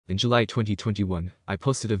In July 2021, I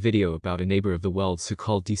posted a video about a neighbor of the Wells who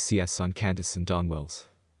called DCS on Candace and Don Wells.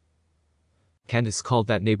 Candace called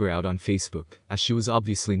that neighbor out on Facebook, as she was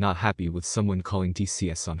obviously not happy with someone calling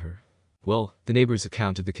DCS on her. Well, the neighbor's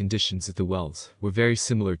account of the conditions at the Wells were very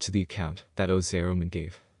similar to the account that Ozeroman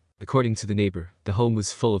gave. According to the neighbor, the home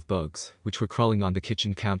was full of bugs, which were crawling on the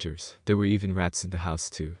kitchen counters. There were even rats in the house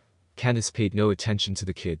too. Candace paid no attention to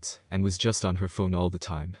the kids, and was just on her phone all the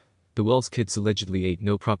time. The Wells kids allegedly ate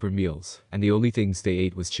no proper meals, and the only things they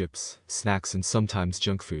ate was chips, snacks and sometimes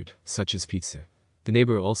junk food, such as pizza. The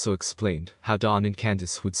neighbor also explained how Don and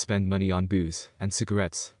Candace would spend money on booze and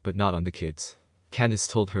cigarettes, but not on the kids. Candace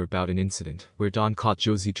told her about an incident where Don caught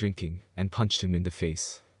Josie drinking and punched him in the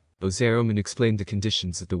face. Ozeroman explained the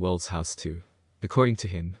conditions at the Wells house too. According to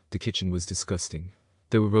him, the kitchen was disgusting.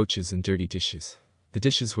 There were roaches and dirty dishes. The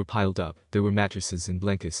dishes were piled up, there were mattresses and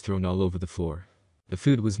blankets thrown all over the floor. The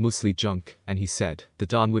food was mostly junk, and he said that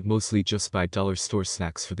Don would mostly just buy dollar store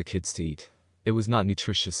snacks for the kids to eat. It was not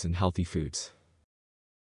nutritious and healthy foods.